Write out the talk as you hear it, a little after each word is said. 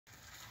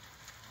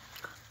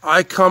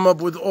I come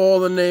up with all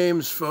the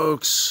names,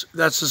 folks.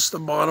 That's just the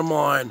bottom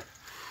line.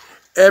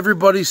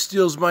 Everybody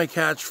steals my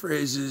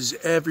catchphrases.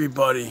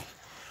 Everybody.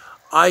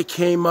 I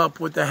came up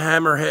with the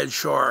hammerhead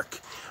shark.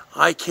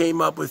 I came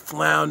up with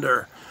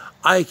flounder.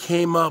 I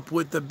came up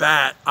with the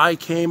bat. I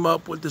came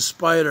up with the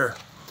spider.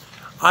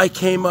 I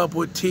came up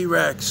with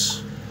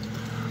T-Rex.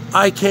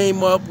 I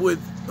came up with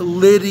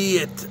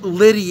Lydiot.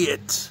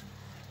 Lydiot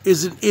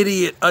is an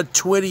idiot, a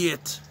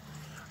twiddiot.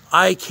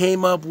 I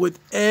came up with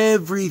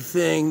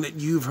everything that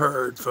you've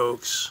heard,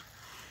 folks.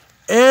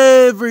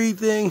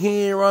 Everything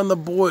here on the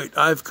board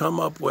I've come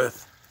up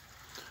with.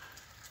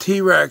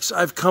 T-Rex,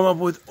 I've come up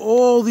with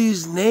all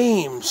these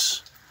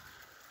names.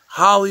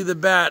 Holly the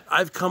Bat,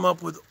 I've come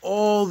up with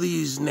all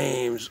these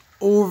names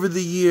over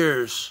the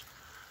years.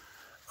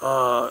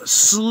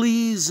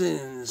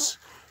 Sleezins,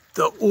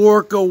 the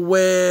orca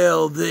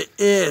whale, the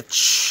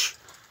itch.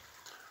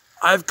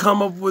 I've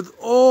come up with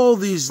all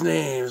these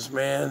names,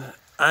 man.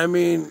 I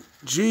mean,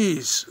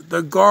 geez,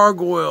 the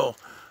gargoyle,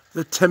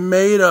 the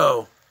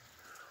tomato.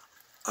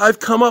 I've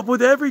come up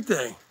with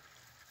everything.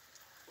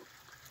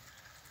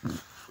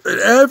 And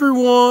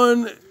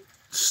everyone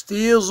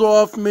steals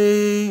off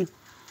me,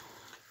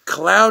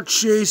 clout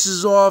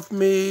chases off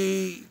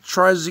me,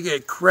 tries to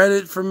get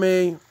credit from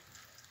me.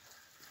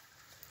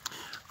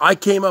 I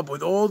came up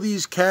with all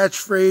these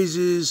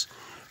catchphrases,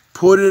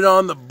 put it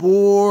on the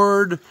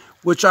board,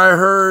 which I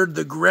heard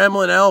the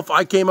Gremlin Elf.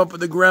 I came up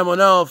with the Gremlin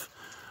Elf.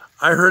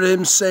 I heard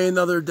him saying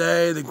the other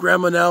day, the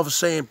Gremlin Elf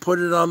saying, put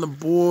it on the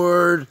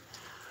board.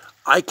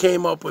 I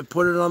came up with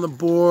put it on the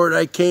board.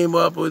 I came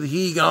up with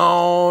he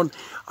gone.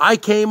 I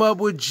came up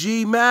with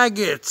G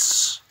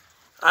maggots.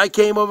 I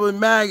came up with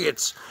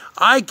maggots.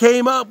 I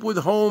came up with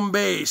home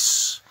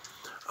base.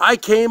 I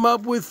came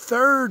up with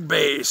third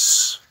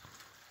base.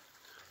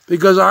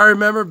 Because I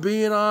remember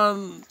being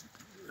on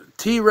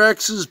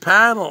T-Rex's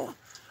panel.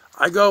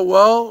 I go,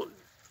 well,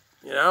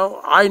 you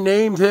know, I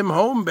named him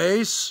home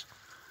base.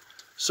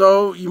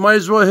 So you might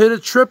as well hit a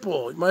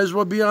triple. You might as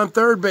well be on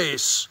third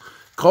base.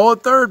 Call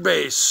it third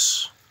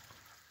base.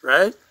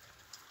 Right?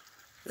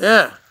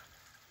 Yeah.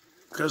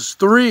 Because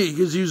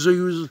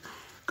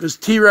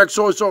T-Rex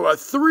always talk about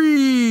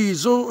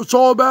threes. It's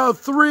all about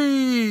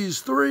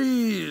threes.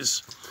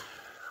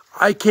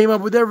 I came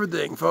up with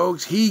everything,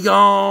 folks. He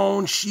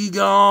gone, she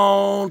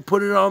gone,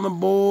 put it on the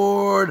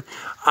board.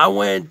 I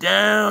went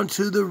down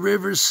to the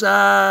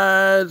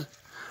riverside.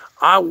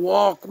 I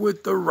walk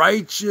with the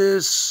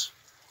righteous.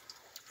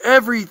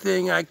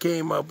 Everything I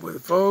came up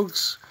with,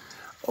 folks.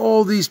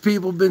 All these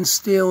people been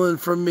stealing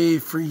from me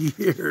for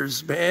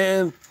years,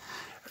 man.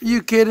 Are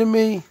you kidding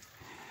me?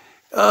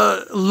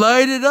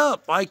 Light it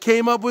up. I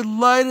came up with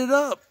light it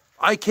up.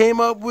 I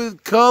came up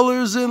with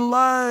colors and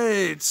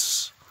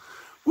lights.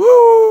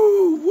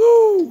 Woo,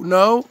 woo.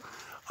 No,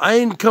 I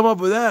didn't come up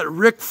with that.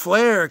 Ric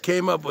Flair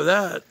came up with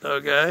that,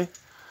 okay?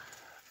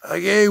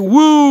 Okay,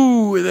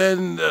 woo.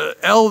 And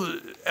then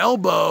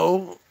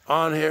Elbow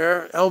on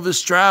here,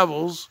 Elvis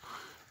Travels,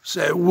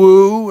 said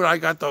woo, and I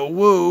got the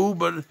woo,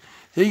 but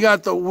he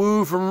got the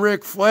woo from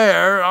Ric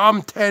Flair.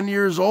 I'm 10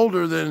 years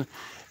older than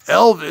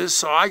Elvis,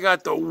 so I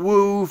got the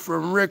woo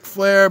from Ric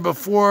Flair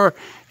before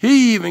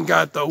he even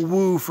got the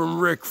woo from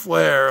Ric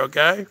Flair,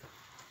 okay?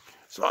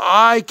 So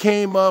I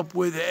came up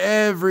with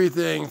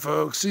everything,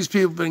 folks. These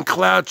people have been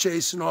clout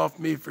chasing off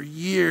me for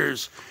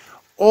years.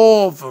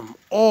 All of them.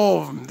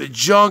 The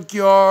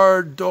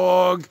Junkyard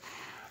Dog,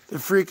 the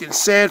freaking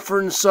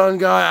Sanford and Son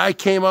guy. I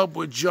came up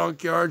with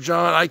Junkyard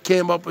John. I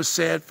came up with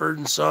Sanford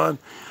and Son.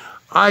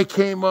 I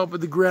came up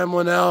with the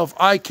Gremlin Elf.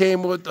 I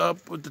came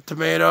up with the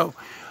tomato.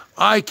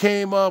 I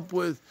came up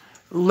with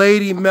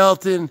Lady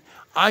Melton.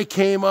 I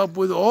came up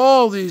with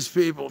all these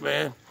people,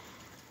 man.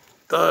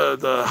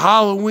 The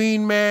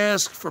Halloween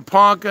mask for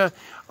Ponca.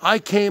 I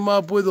came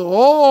up with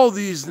all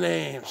these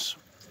names.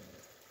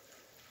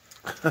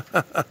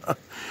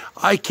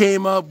 I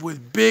came up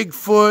with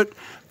Bigfoot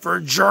for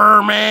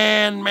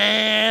German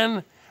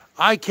man.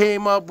 I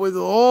came up with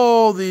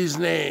all these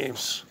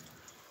names.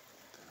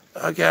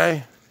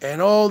 Okay?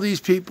 And all these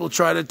people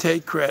try to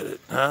take credit,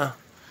 huh?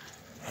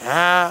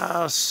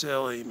 How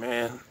silly,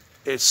 man.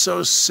 It's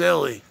so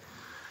silly.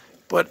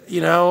 But, you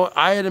know,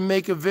 I had to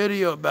make a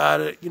video about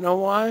it. You know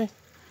why?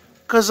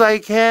 Because I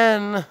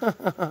can.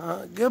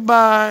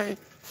 Goodbye.